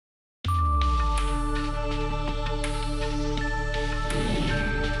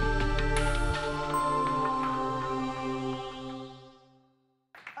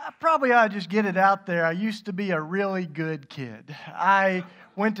probably ought to just get it out there. I used to be a really good kid. I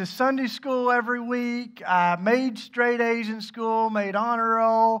went to Sunday school every week. I made straight A's in school, made honor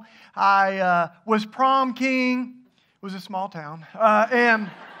roll. I was prom king. It was a small town.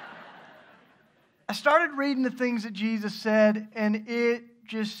 And I started reading the things that Jesus said, and it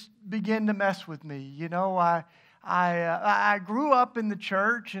just began to mess with me. You know, I grew up in the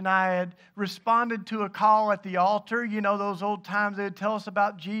church, and I had responded to a call at the altar. You know, those old times they would tell us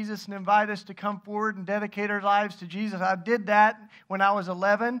about Jesus and invite us to come forward and dedicate our lives to Jesus. I did that when I was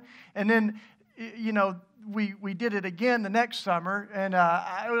 11, and then, you know, we did it again the next summer, and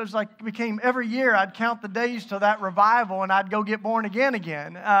it was like it became every year I'd count the days till that revival, and I'd go get born again.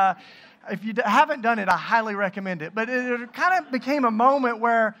 If you haven't done it, I highly recommend it. But it kind of became a moment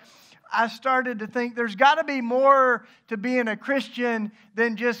where I started to think there's got to be more to being a Christian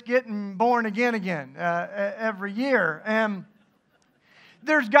than just getting born again every year. And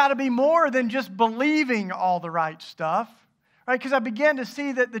there's got to be more than just believing all the right stuff, right? Because I began to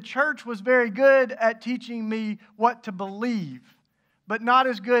see that the church was very good at teaching me what to believe, but not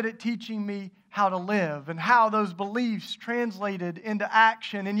as good at teaching me how to live and how those beliefs translated into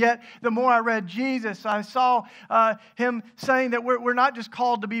action. And yet, the more I read Jesus, I saw him saying that we're not just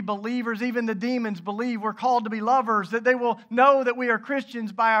called to be believers. Even the demons believe. We're called to be lovers, that they will know that we are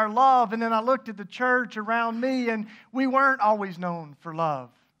Christians by our love. And then I looked at the church around me, and we weren't always known for love,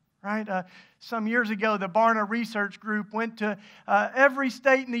 right? Some years ago, the Barna Research Group went to every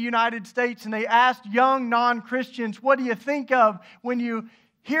state in the United States, and they asked young non-Christians, what do you think of when you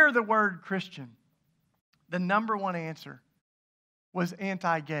hear the word Christian? The number one answer was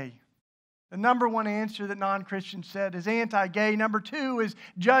anti-gay. The number one answer that non-Christians said is anti-gay. Number two is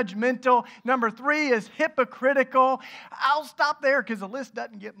judgmental. Number three is hypocritical. I'll stop there because the list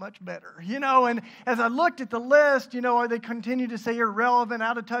doesn't get much better. You know, and as I looked at the list, you know, they continue to say irrelevant,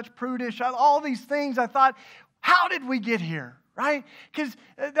 out of touch, prudish, all these things. I thought, how did we get here? Right? Because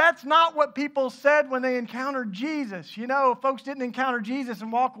that's not what people said when they encountered Jesus. You know, folks didn't encounter Jesus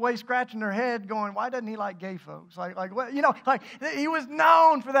and walk away scratching their head going, why doesn't he like gay folks? Like what? You know, like he was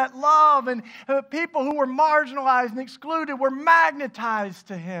known for that love, and people who were marginalized and excluded were magnetized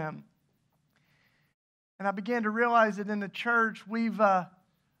to him. And I began to realize that in the church, we've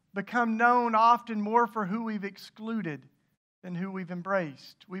become known often more for who we've excluded than who we've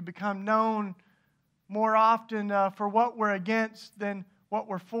embraced. We've become known more often for what we're against than what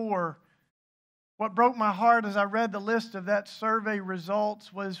we're for. What broke my heart as I read the list of that survey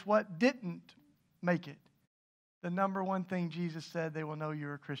results was what didn't make it. The number one thing Jesus said they will know you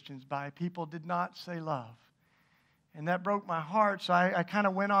are Christians by. People did not say love. And that broke my heart, so I kind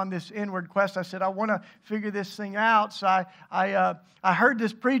of went on this inward quest. I said, I want to figure this thing out. So I heard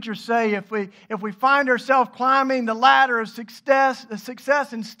this preacher say, if we find ourselves climbing the ladder of success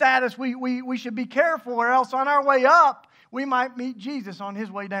and status, we should be careful, or else on our way up, we might meet Jesus on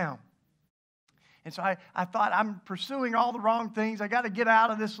his way down. And so I thought, I'm pursuing all the wrong things. I got to get out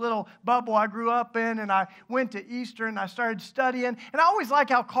of this little bubble I grew up in. And I went to Eastern and I started studying. And I always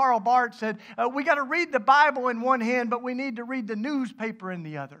like how Karl Barth said, we got to read the Bible in one hand, but we need to read the newspaper in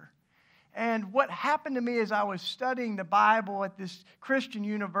the other. And what happened to me as I was studying the Bible at this Christian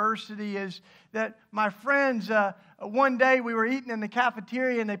university is that my friends, one day we were eating in the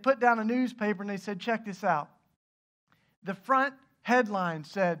cafeteria and they put down a newspaper and they said, check this out. The front headline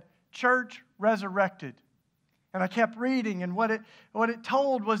said, Church Resurrected. And I kept reading, and what it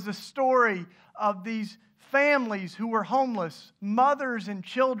told was the story of these families who were homeless, mothers and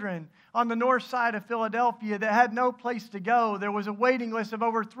children on the north side of Philadelphia that had no place to go. There was a waiting list of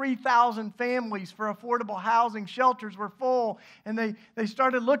over 3,000 families for affordable housing. Shelters were full, and they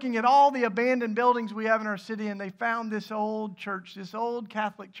started looking at all the abandoned buildings we have in our city, and they found this old church, this old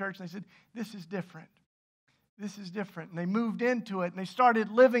Catholic church, and they said, this is different. This is different. And they moved into it and they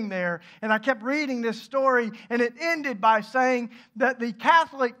started living there. And I kept reading this story, and it ended by saying that the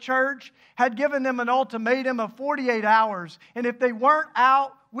Catholic Church had given them an ultimatum of 48 hours. And if they weren't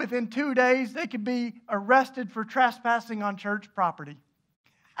out within 2 days, they could be arrested for trespassing on church property.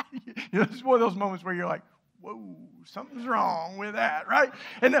 You know, it's one of those moments where you're like, whoa, something's wrong with that, right?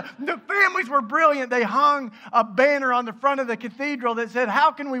 And the families were brilliant. They hung a banner on the front of the cathedral that said,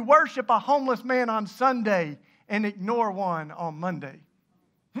 how can we worship a homeless man on Sunday and ignore one on Monday?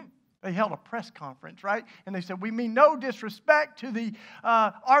 They held a press conference, right? And they said, we mean no disrespect to the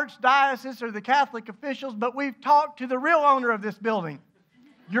archdiocese or the Catholic officials, but we've talked to the real owner of this building,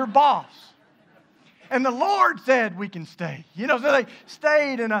 your boss. And the Lord said we can stay. So they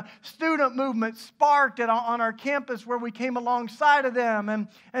stayed, and a student movement sparked on our campus where we came alongside of them.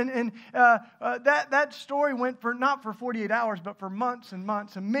 And that story went not for 48 hours, but for months and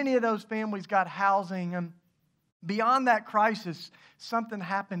months. And many of those families got housing. And beyond that crisis, something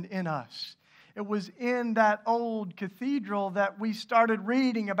happened in us. It was in that old cathedral that we started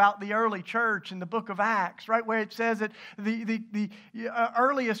reading about the early church in the book of Acts, right, where it says that the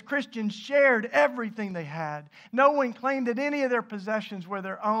earliest Christians shared everything they had. No one claimed that any of their possessions were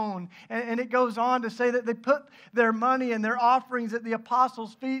their own. And it goes on to say that they put their money and their offerings at the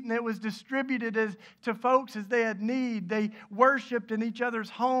apostles' feet, and it was distributed to folks as they had need. They worshiped in each other's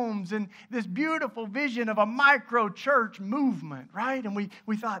homes, and this beautiful vision of a micro-church movement, right? And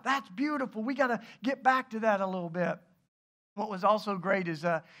we thought, that's beautiful. We got to get back to that a little bit. What was also great is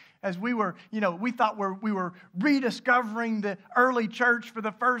as we were, we thought we were rediscovering the early church for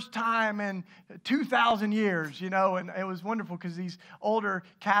the first time in 2,000 years, and it was wonderful because these older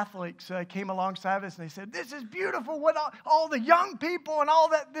Catholics came alongside us and they said, this is beautiful, what all the young people and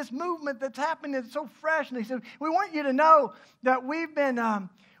all this movement that's happening is so fresh. And they said, we want you to know that we've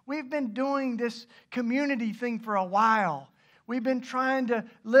been doing this community thing for a while. We've been trying to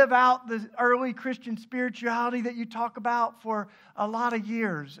live out the early Christian spirituality that you talk about for a lot of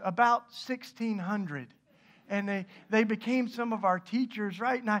years, about 1600. And they became some of our teachers,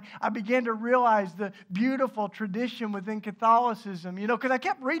 right? And I began to realize the beautiful tradition within Catholicism, because I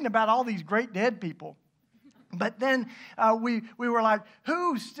kept reading about all these great dead people. But then we were like,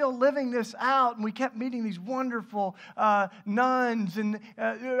 who's still living this out? And we kept meeting these wonderful nuns. And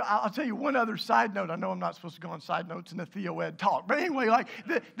I'll tell you one other side note. I know I'm not supposed to go on side notes in the TheoEd Talk. But anyway, like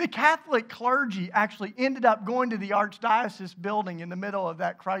the Catholic clergy actually ended up going to the Archdiocese building in the middle of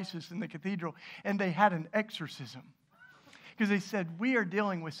that crisis in the cathedral. And they had an exorcism. Because they said, we are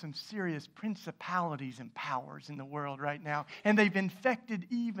dealing with some serious principalities and powers in the world right now. And they've infected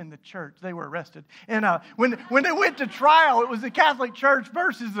even the church. They were arrested. And when they went to trial, it was the Catholic Church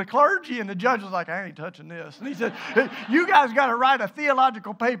versus the clergy. And the judge was like, I ain't touching this. And he said, you guys got to write a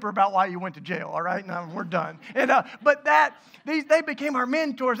theological paper about why you went to jail, all right? Now we're done. And but they became our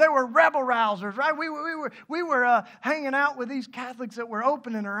mentors. They were rebel rousers, right? We were hanging out with these Catholics that were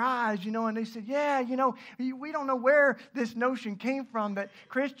opening our eyes, and they said, yeah, we don't know where this notion came from that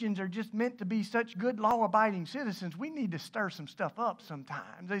Christians are just meant to be such good law-abiding citizens. We need to stir some stuff up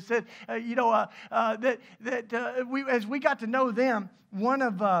sometimes. They said, as we got to know them, one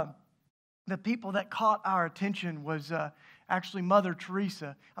of the people that caught our attention was actually Mother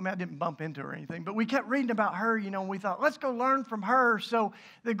Teresa. I mean, I didn't bump into her or anything, but we kept reading about her, and we thought, let's go learn from her. So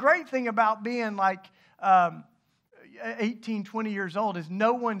the great thing about being like 18, 20 years old is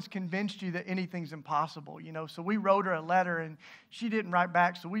no one's convinced you that anything's impossible, So we wrote her a letter, and she didn't write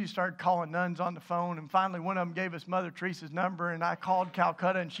back, so we just started calling nuns on the phone, and finally one of them gave us Mother Teresa's number, and I called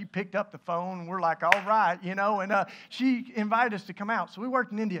Calcutta, and she picked up the phone, and we're like, all right, and she invited us to come out. So we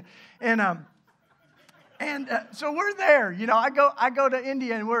worked in India, and so we're there, I go to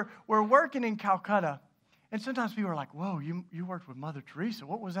India, and we're working in Calcutta, and sometimes people are like, whoa, you worked with Mother Teresa.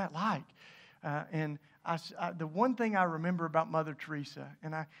 What was that like? And the one thing I remember about Mother Teresa,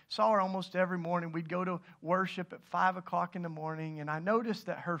 and I saw her almost every morning. We'd go to worship at 5 o'clock in the morning, and I noticed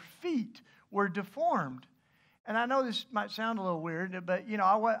that her feet were deformed. And I know this might sound a little weird, but,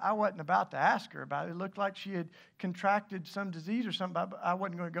 I wasn't about to ask her about it. It looked like she had contracted some disease or something, but I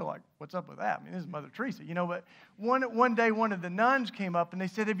wasn't going to go like, what's up with that? I mean, this is Mother Teresa, But one day, one of the nuns came up, and they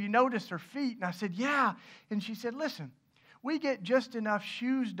said, have you noticed her feet? And I said, yeah. And she said, listen, we get just enough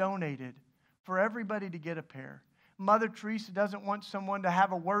shoes donated for everybody to get a pair. Mother Teresa doesn't want someone to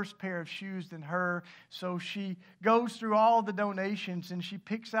have a worse pair of shoes than her, so she goes through all the donations and she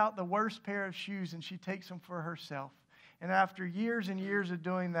picks out the worst pair of shoes and she takes them for herself. And after years and years of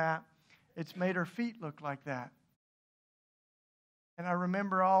doing that, it's made her feet look like that. And I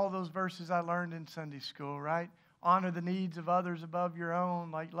remember all those verses I learned in Sunday school, right? Honor the needs of others above your own,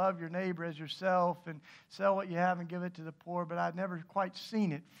 like love your neighbor as yourself and sell what you have and give it to the poor. But I'd never quite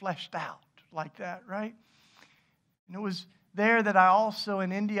seen it fleshed out like that, right? And it was there that I also,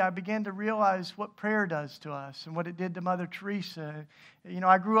 in India, I began to realize what prayer does to us and what it did to Mother Teresa.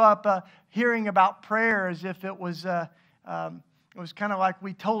 I grew up hearing about prayer as if it was kind of like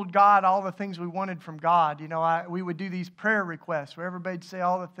we told God all the things we wanted from God. We would do these prayer requests where everybody'd say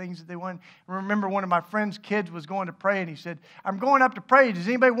all the things that they wanted. I remember one of my friend's kids was going to pray, and he said, I'm going up to pray. Does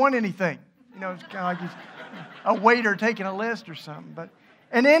anybody want anything? It's kind of like he's a waiter taking a list or something. But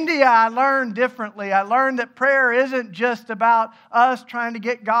in India, I learned differently. I learned that prayer isn't just about us trying to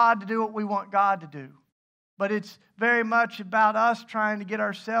get God to do what we want God to do, but it's very much about us trying to get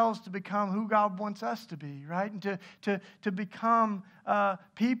ourselves to become who God wants us to be, right? And to become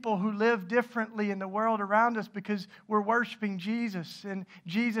people who live differently in the world around us because we're worshiping Jesus, and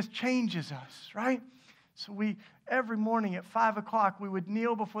Jesus changes us, right? So every morning at 5 o'clock, we would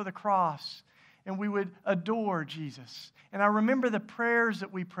kneel before the cross and we would adore Jesus. And I remember the prayers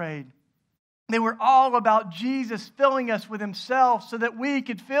that we prayed. They were all about Jesus filling us with Himself so that we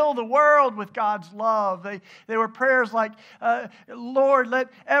could fill the world with God's love. They were prayers like, Lord, let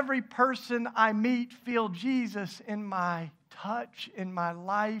every person I meet feel Jesus in my touch, in my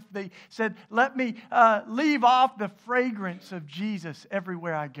life. They said, let me leave off the fragrance of Jesus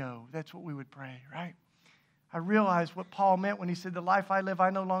everywhere I go. That's what we would pray, right? I realized what Paul meant when he said, the life I live, I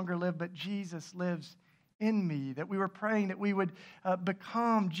no longer live, but Jesus lives in me. That we were praying that we would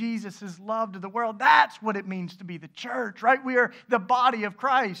become Jesus' love to the world. That's what it means to be the church, right? We are the body of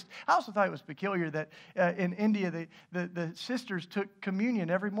Christ. I also thought it was peculiar that in India, the sisters took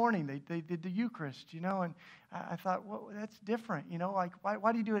communion every morning. They did the Eucharist, and I thought, well, that's different, like,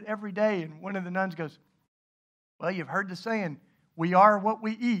 why do you do it every day? And one of the nuns goes, well, you've heard the saying, we are what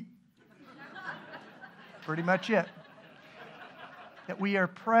we eat. Pretty much it. That we are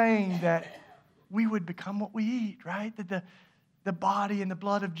praying that we would become what we eat, right? That the body and the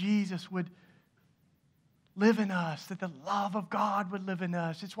blood of Jesus would live in us, that the love of God would live in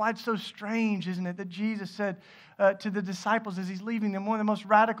us. It's why it's so strange, isn't it, that Jesus said to the disciples as He's leaving them, one of the most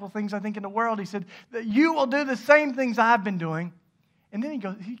radical things I think in the world, He said, that you will do the same things I've been doing. And then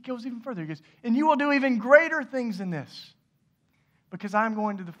He goes even further. He goes, and you will do even greater things than this, because I'm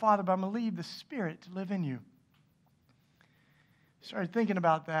going to the Father, but I'm going to leave the Spirit to live in you. Started thinking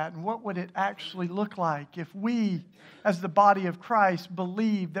about that, and what would it actually look like if we, as the body of Christ,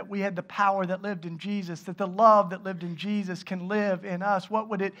 believed that we had the power that lived in Jesus, that the love that lived in Jesus can live in us? What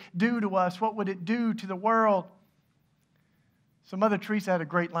would it do to us? What would it do to the world? So Mother Teresa had a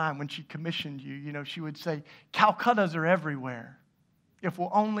great line when she commissioned you. She would say, Calcuttas are everywhere if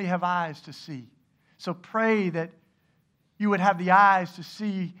we'll only have eyes to see. So pray that you would have the eyes to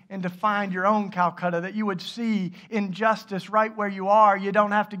see and to find your own Calcutta, that you would see injustice right where you are. You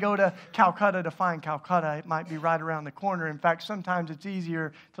don't have to go to Calcutta to find Calcutta. It might be right around the corner. In fact, sometimes it's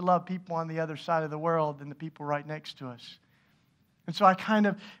easier to love people on the other side of the world than the people right next to us. And so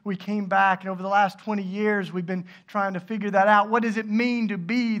we came back, and over the last 20 years, we've been trying to figure that out. What does it mean to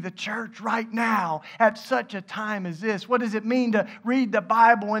be the church right now at such a time as this? What does it mean to read the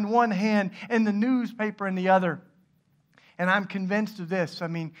Bible in one hand and the newspaper in the other? And I'm convinced of this.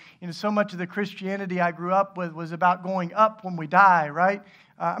 So much of the Christianity I grew up with was about going up when we die, right?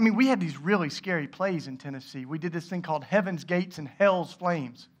 We had these really scary plays in Tennessee. We did this thing called Heaven's Gates and Hell's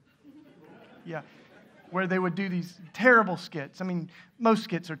Flames. Yeah, where they would do these terrible skits. Most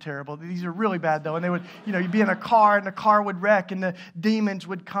skits are terrible. These are really bad, though. And they would, you'd be in a car, and the car would wreck, and the demons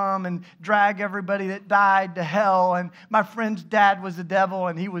would come and drag everybody that died to hell. And my friend's dad was the devil,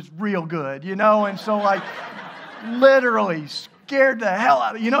 and he was real good, And so, literally scared the hell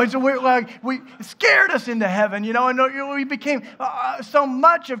out of so we scared us into heaven, and we became so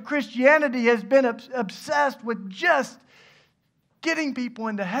much of Christianity has been obsessed with just getting people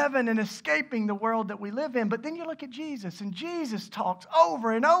into heaven and escaping the world that we live in. But then you look at Jesus, and Jesus talks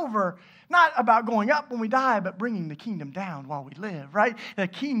over and over, not about going up when we die, but bringing the kingdom down while we live, right? The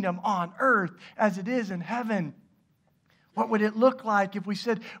kingdom on earth as it is in heaven. What would it look like if we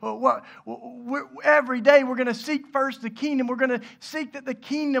said, every day we're going to seek first the kingdom. We're going to seek that the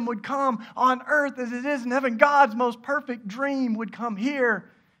kingdom would come on earth as it is in heaven. God's most perfect dream would come here.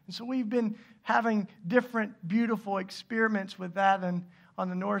 And so we've been having different beautiful experiments with that on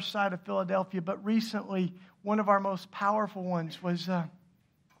the north side of Philadelphia. But recently, one of our most powerful ones was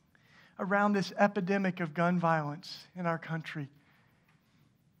around this epidemic of gun violence in our country.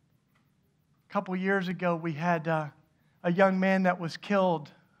 A couple years ago, we had a young man that was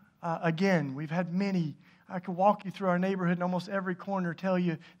killed again. We've had many. I could walk you through our neighborhood and almost every corner tell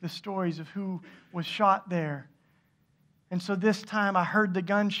you the stories of who was shot there. And so this time I heard the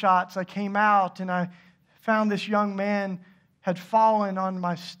gunshots. I came out and I found this young man had fallen on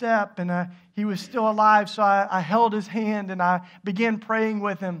my step, and he was still alive. So I held his hand and I began praying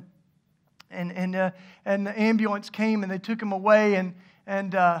with him. And the ambulance came and they took him away.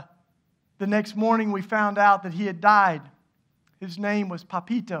 And the next morning we found out that he had died. His name was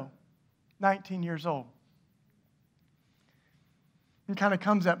Papito, 19 years old. And kind of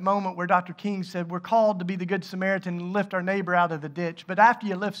comes that moment where Dr. King said, we're called to be the Good Samaritan and lift our neighbor out of the ditch. But after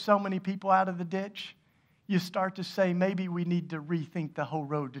you lift so many people out of the ditch, you start to say, maybe we need to rethink the whole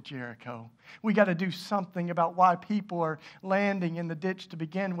road to Jericho. We got to do something about why people are landing in the ditch to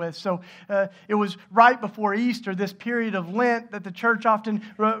begin with. So it was right before Easter, this period of Lent, that the church often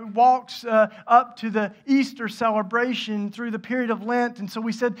walks up to the Easter celebration through the period of Lent. And so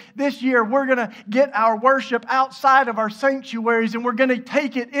we said, this year we're going to get our worship outside of our sanctuaries and we're going to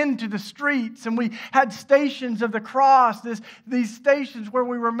take it into the streets. And we had stations of the cross, these stations where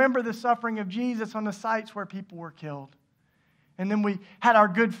we remember the suffering of Jesus on the sites where people were killed. And then we had our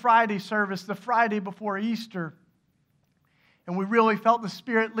Good Friday service the Friday before Easter. And we really felt the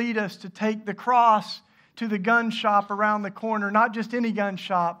Spirit lead us to take the cross to the gun shop around the corner. Not just any gun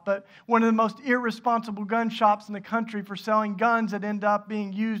shop, but one of the most irresponsible gun shops in the country for selling guns that end up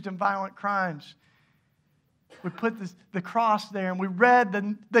being used in violent crimes. We put the cross there and we read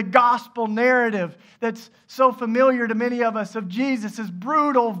the gospel narrative that's so familiar to many of us of Jesus'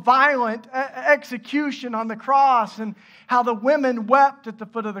 brutal, violent execution on the cross and how the women wept at the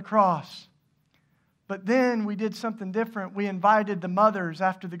foot of the cross. But then we did something different. We invited the mothers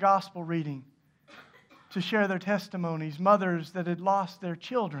after the gospel reading to share their testimonies, mothers that had lost their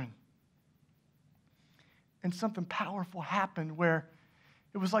children. And something powerful happened where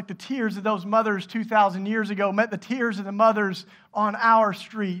it was like the tears of those mothers 2,000 years ago met the tears of the mothers on our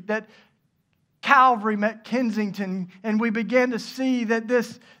street, that Calvary met Kensington, and we began to see that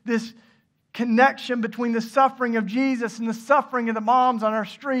this connection between the suffering of Jesus and the suffering of the moms on our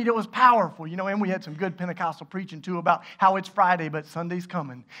street, it was powerful, and we had some good Pentecostal preaching too about how it's Friday, but Sunday's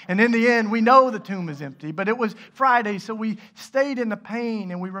coming. And in the end, we know the tomb is empty, but it was Friday, so we stayed in the pain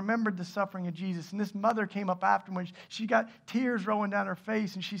and we remembered the suffering of Jesus. And this mother came up afterwards. She got tears rolling down her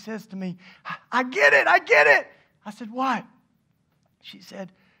face and she says to me, I get it. I said, what? She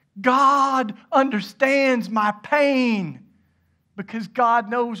said, God understands my pain. Because God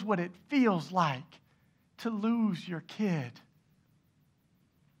knows what it feels like to lose your kid.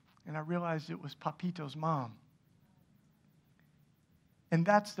 And I realized it was Papito's mom. And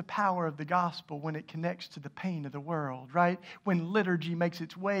that's the power of the gospel when it connects to the pain of the world, right? When liturgy makes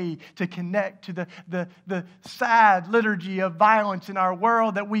its way to connect to the sad liturgy of violence in our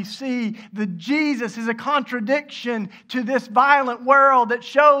world, that we see that Jesus is a contradiction to this violent world that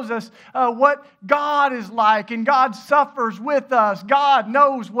shows us what God is like, and God suffers with us. God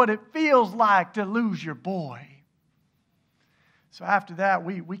knows what it feels like to lose your boy. So after that,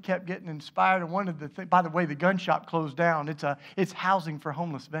 we kept getting inspired. And one of the things, by the way, the gun shop closed down. It's housing for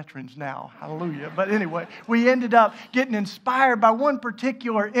homeless veterans now. Hallelujah. But anyway, we ended up getting inspired by one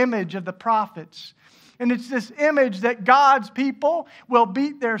particular image of the prophets. And it's this image that God's people will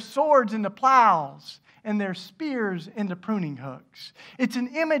beat their swords into plows and their spears into pruning hooks. It's an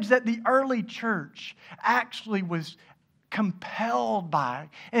image that the early church actually was compelled by.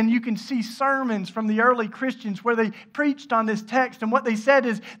 And you can see sermons from the early Christians where they preached on this text, and what they said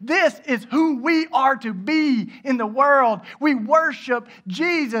is, this is who we are to be in the world. We worship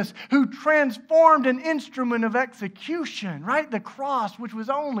Jesus, who transformed an instrument of execution, right? The cross, which was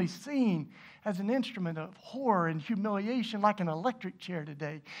only seen as an instrument of horror and humiliation, like an electric chair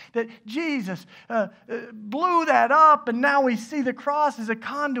today. That Jesus blew that up, and now we see the cross as a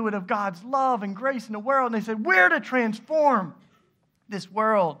conduit of God's love and grace in the world. And they said, we're to transform this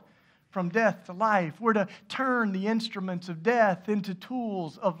world from death to life. We're to turn the instruments of death into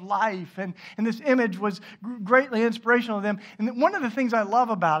tools of life. And this image was greatly inspirational to them. And one of the things I love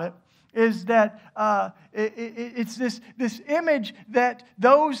about it is that it's this image that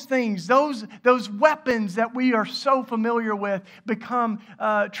those things, those weapons that we are so familiar with become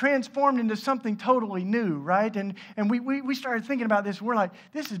transformed into something totally new, right? And we started thinking about this, and we're like,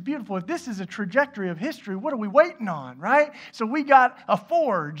 this is beautiful. If this is a trajectory of history, what are we waiting on, right? So we got a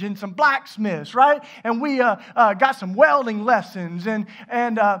forge and some blacksmiths, right? And we got some welding lessons, and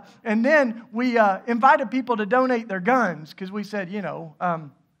then we invited people to donate their guns, because we said,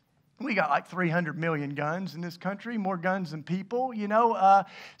 we got like 300 million guns in this country, more guns than people,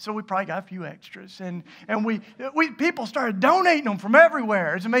 so we probably got a few extras. And people started donating them from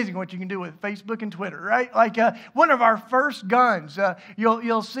everywhere. It's amazing what you can do with Facebook and Twitter, right? Like one of our first guns,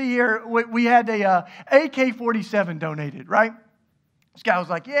 you'll see here, we had a AK-47 donated, right? This guy was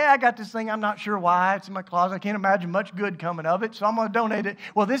like, yeah, I got this thing. I'm not sure why. It's in my closet. I can't imagine much good coming of it, so I'm going to donate it.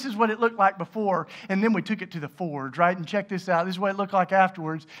 Well, this is what it looked like before, and then we took it to the forge, right? And check this out. This is what it looked like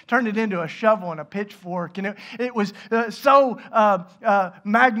afterwards. Turned it into a shovel and a pitchfork, and it was so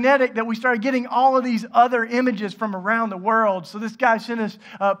magnetic that we started getting all of these other images from around the world. So this guy sent us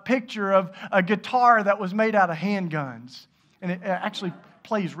a picture of a guitar that was made out of handguns, and it actually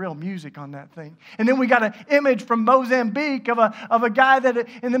plays real music on that thing. And then we got an image from Mozambique of a guy that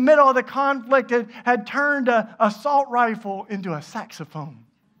in the middle of the conflict had turned an assault rifle into a saxophone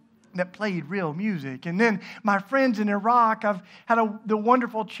that played real music. And then my friends in Iraq, I've had the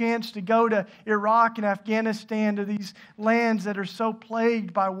wonderful chance to go to Iraq and Afghanistan, to these lands that are so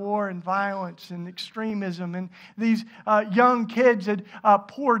plagued by war and violence and extremism. And these young kids had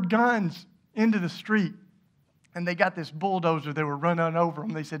poured guns into the street. And they got this bulldozer. They were running over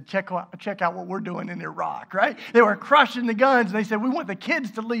them. They said, check out what we're doing in Iraq, right? They were crushing the guns. And they said, we want the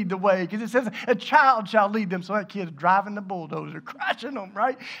kids to lead the way, because it says a child shall lead them. So that kid's driving the bulldozer, crushing them,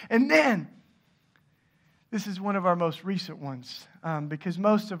 right? And then, this is one of our most recent ones, because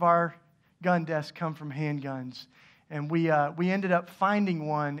most of our gun deaths come from handguns. And we ended up finding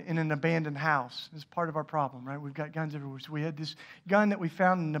one in an abandoned house. It's part of our problem, right? We've got guns everywhere. So we had this gun that we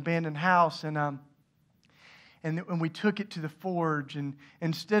found in an abandoned house, and we took it to the forge, and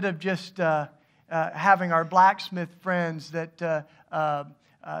instead of just having our blacksmith friends that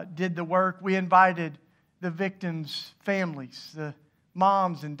did the work, we invited the victims' families, the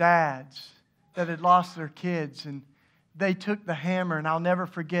moms and dads that had lost their kids, and they took the hammer. And I'll never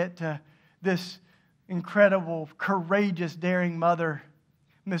forget this incredible, courageous, daring mother,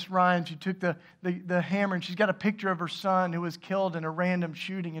 Miss Ryan. She took the hammer, and she's got a picture of her son who was killed in a random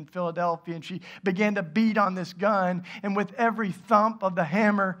shooting in Philadelphia. And she began to beat on this gun. And with every thump of the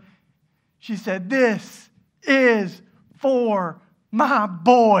hammer, she said, "This is for my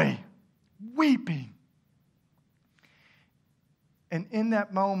boy," weeping. And in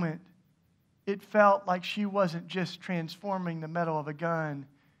that moment, it felt like she wasn't just transforming the metal of a gun.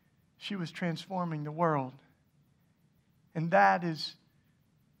 She was transforming the world. And that is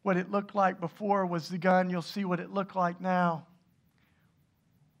what it looked like before was the gun. You'll see what it looked like now.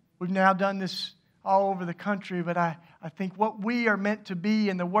 We've now done this all over the country, but I think what we are meant to be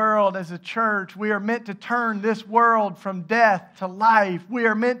in the world as a church, we are meant to turn this world from death to life. We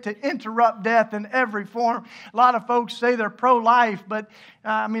are meant to interrupt death in every form. A lot of folks say they're pro-life, but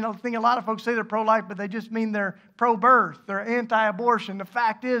I think a lot of folks say they're pro-life, but they just mean they're pro-birth, they're anti-abortion. The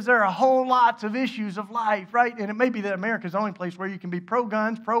fact is, there are a whole lots of issues of life, right? And it may be that America's the only place where you can be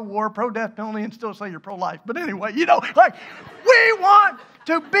pro-guns, pro-war, pro-death penalty, and still say you're pro-life. But anyway, we want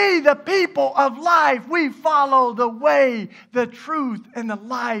to be the people of life. We follow the way, the truth, and the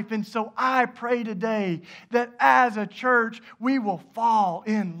life. And so I pray today that as a church, we will fall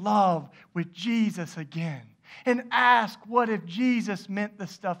in love with Jesus again. And ask, what if Jesus meant the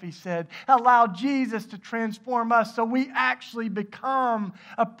stuff he said? Allow Jesus to transform us so we actually become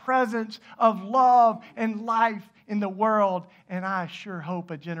a presence of love and life in the world. And I sure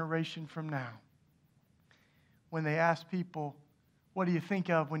hope a generation from now, when they ask people, what do you think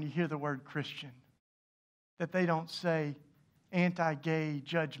of when you hear the word Christian? That they don't say anti-gay,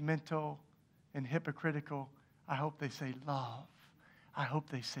 judgmental, and hypocritical. I hope they say love. I hope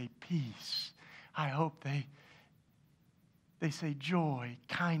they say peace. I hope they say joy,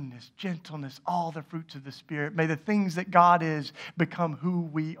 kindness, gentleness, all the fruits of the Spirit. May the things that God is become who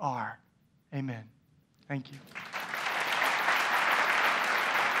we are. Amen. Thank you.